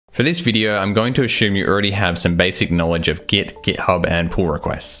For this video, I'm going to assume you already have some basic knowledge of Git, GitHub, and pull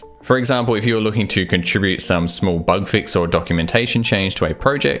requests. For example, if you're looking to contribute some small bug fix or documentation change to a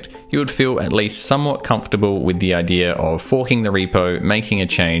project, you would feel at least somewhat comfortable with the idea of forking the repo, making a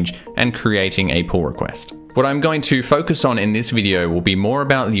change, and creating a pull request. What I'm going to focus on in this video will be more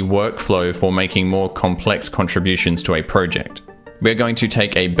about the workflow for making more complex contributions to a project. We're going to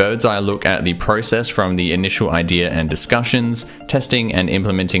take a bird's eye look at the process from the initial idea and discussions, testing and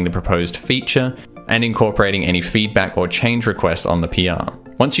implementing the proposed feature, and incorporating any feedback or change requests on the PR.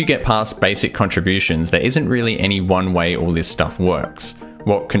 Once you get past basic contributions, there isn't really any one way all this stuff works.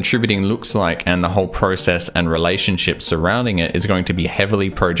 What contributing looks like and the whole process and relationships surrounding it is going to be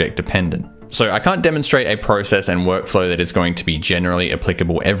heavily project dependent. So I can't demonstrate a process and workflow that is going to be generally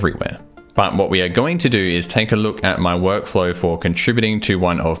applicable everywhere. But what we are going to do is take a look at my workflow for contributing to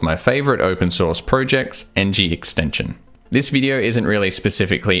one of my favorite open source projects, ng extension. This video isn't really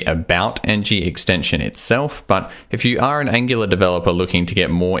specifically about ng extension itself, but if you are an Angular developer looking to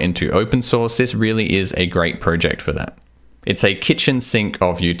get more into open source, this really is a great project for that. It's a kitchen sink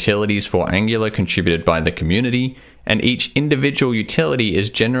of utilities for Angular contributed by the community, and each individual utility is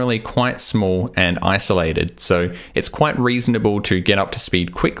generally quite small and isolated, so it's quite reasonable to get up to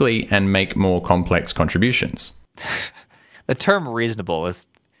speed quickly and make more complex contributions. The term reasonable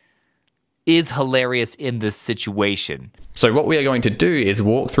is hilarious in this situation. So what we are going to do is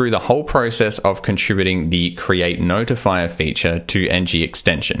walk through the whole process of contributing the create notifier feature to ng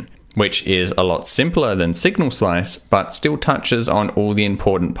extension, which is a lot simpler than signal slice, but still touches on all the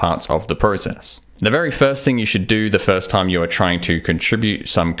important parts of the process. The very first thing you should do the first time you are trying to contribute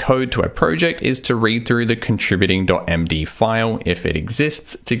some code to a project is to read through the contributing.md file, if it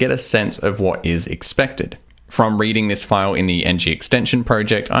exists, to get a sense of what is expected. From reading this file in the ng extension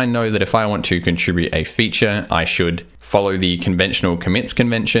project, I know that if I want to contribute a feature, I should follow the conventional commits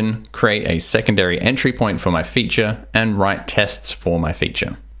convention, create a secondary entry point for my feature, and write tests for my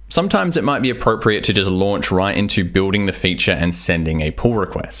feature. Sometimes it might be appropriate to just launch right into building the feature and sending a pull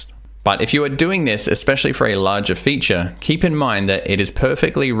request. But if you are doing this, especially for a larger feature, keep in mind that it is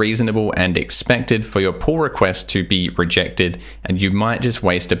perfectly reasonable and expected for your pull request to be rejected, and you might just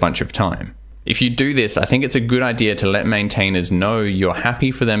waste a bunch of time. If you do this, I think it's a good idea to let maintainers know you're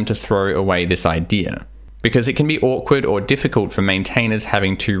happy for them to throw away this idea, because it can be awkward or difficult for maintainers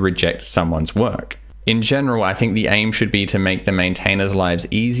having to reject someone's work. In general, I think the aim should be to make the maintainers' lives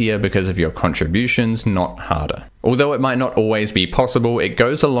easier because of your contributions, not harder. Although it might not always be possible, it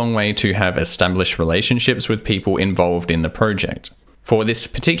goes a long way to have established relationships with people involved in the project. For this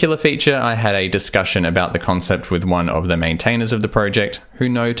particular feature, I had a discussion about the concept with one of the maintainers of the project, who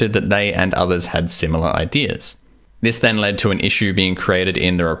noted that they and others had similar ideas. This then led to an issue being created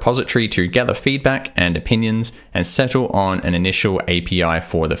in the repository to gather feedback and opinions and settle on an initial API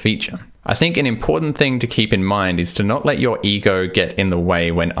for the feature. I think an important thing to keep in mind is to not let your ego get in the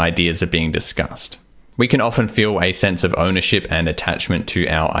way when ideas are being discussed. We can often feel a sense of ownership and attachment to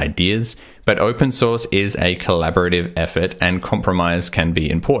our ideas, but open source is a collaborative effort and compromise can be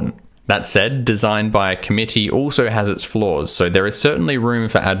important. That said, design by a committee also has its flaws, so there is certainly room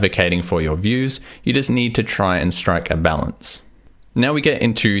for advocating for your views. You just need to try and strike a balance. Now we get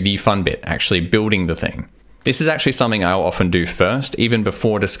into the fun bit, actually building the thing. This is actually something I'll often do first, even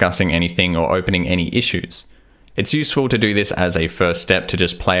before discussing anything or opening any issues. It's useful to do this as a first step to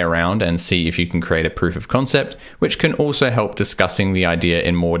just play around and see if you can create a proof of concept, which can also help discussing the idea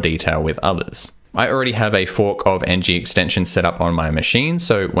in more detail with others. I already have a fork of ng extension set up on my machine,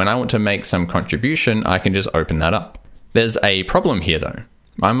 so when I want to make some contribution, I can just open that up. There's a problem here though.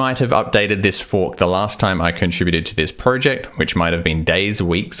 I might have updated this fork the last time I contributed to this project, which might have been days,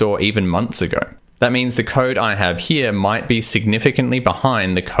 weeks, or even months ago. That means the code I have here might be significantly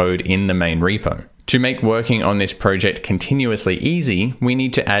behind the code in the main repo. To make working on this project continuously easy, we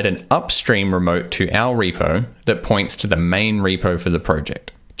need to add an upstream remote to our repo that points to the main repo for the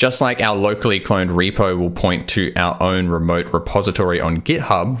project. Just like our locally cloned repo will point to our own remote repository on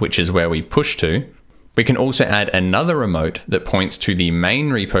GitHub, which is where we push to, we can also add another remote that points to the main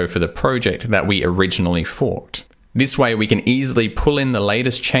repo for the project that we originally forked. This way we can easily pull in the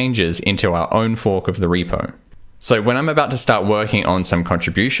latest changes into our own fork of the repo. So when I'm about to start working on some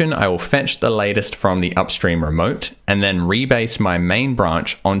contribution, I will fetch the latest from the upstream remote and then rebase my main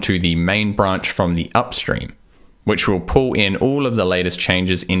branch onto the main branch from the upstream, which will pull in all of the latest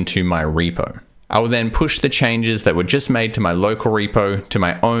changes into my repo. I will then push the changes that were just made to my local repo to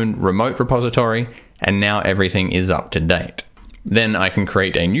my own remote repository, and now everything is up to date. Then I can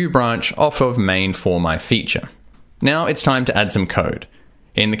create a new branch off of main for my feature. Now it's time to add some code.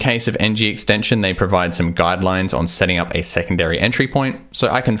 In the case of ng extension, they provide some guidelines on setting up a secondary entry point, so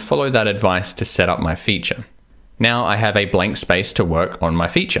I can follow that advice to set up my feature. Now I have a blank space to work on my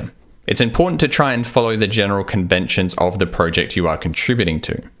feature. It's important to try and follow the general conventions of the project you are contributing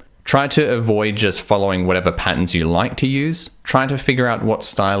to. Try to avoid just following whatever patterns you like to use. Try to figure out what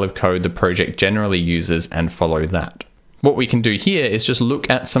style of code the project generally uses and follow that. What we can do here is just look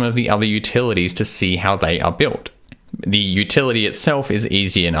at some of the other utilities to see how they are built. The utility itself is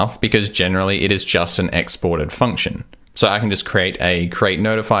easy enough because generally it is just an exported function. So I can just create a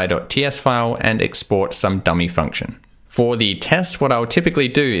create_notify.ts file and export some dummy function. For the test, what I'll typically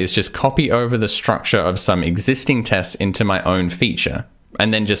do is just copy over the structure of some existing tests into my own feature,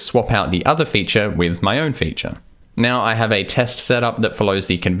 and then just swap out the other feature with my own feature. Now I have a test setup that follows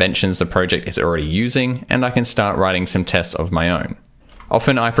the conventions the project is already using, and I can start writing some tests of my own.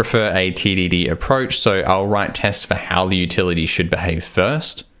 Often I prefer a TDD approach, so I'll write tests for how the utility should behave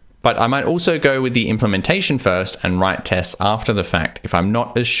first. But I might also go with the implementation first and write tests after the fact if I'm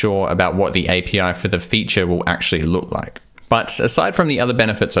not as sure about what the API for the feature will actually look like. But aside from the other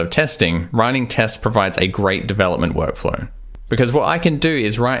benefits of testing, writing tests provides a great development workflow. Because what I can do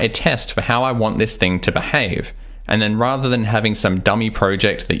is write a test for how I want this thing to behave, and then rather than having some dummy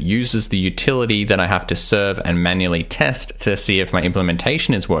project that uses the utility that I have to serve and manually test to see if my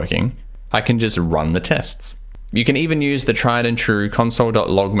implementation is working, I can just run the tests. You can even use the tried and true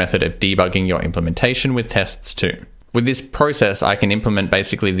console.log method of debugging your implementation with tests too. With this process, I can implement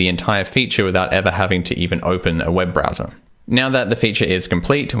basically the entire feature without ever having to even open a web browser. Now that the feature is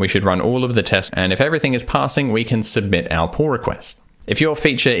complete, we should run all of the tests, and if everything is passing, we can submit our pull request. If your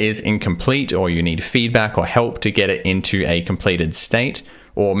feature is incomplete or you need feedback or help to get it into a completed state,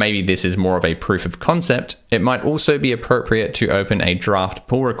 or maybe this is more of a proof of concept, it might also be appropriate to open a draft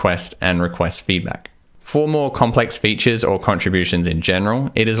pull request and request feedback. For more complex features or contributions in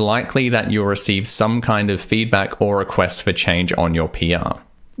general, it is likely that you'll receive some kind of feedback or request for change on your PR.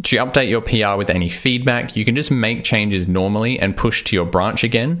 To update your PR with any feedback, you can just make changes normally and push to your branch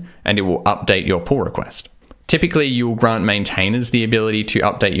again, and it will update your pull request. Typically, you will grant maintainers the ability to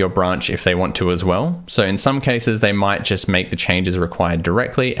update your branch if they want to as well, so in some cases they might just make the changes required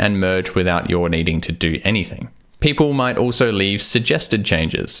directly and merge without your needing to do anything. People might also leave suggested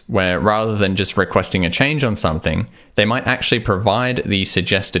changes, where rather than just requesting a change on something, they might actually provide the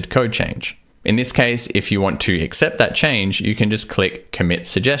suggested code change. In this case, if you want to accept that change, you can just click Commit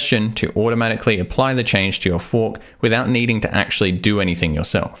Suggestion to automatically apply the change to your fork without needing to actually do anything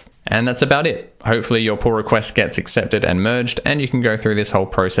yourself. And that's about it. Hopefully your pull request gets accepted and merged, and you can go through this whole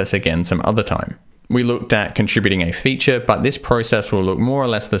process again some other time. We looked at contributing a feature, but this process will look more or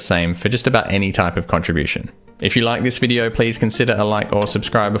less the same for just about any type of contribution. If you like this video, please consider a like or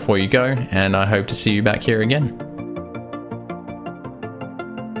subscribe before you go, and I hope to see you back here again.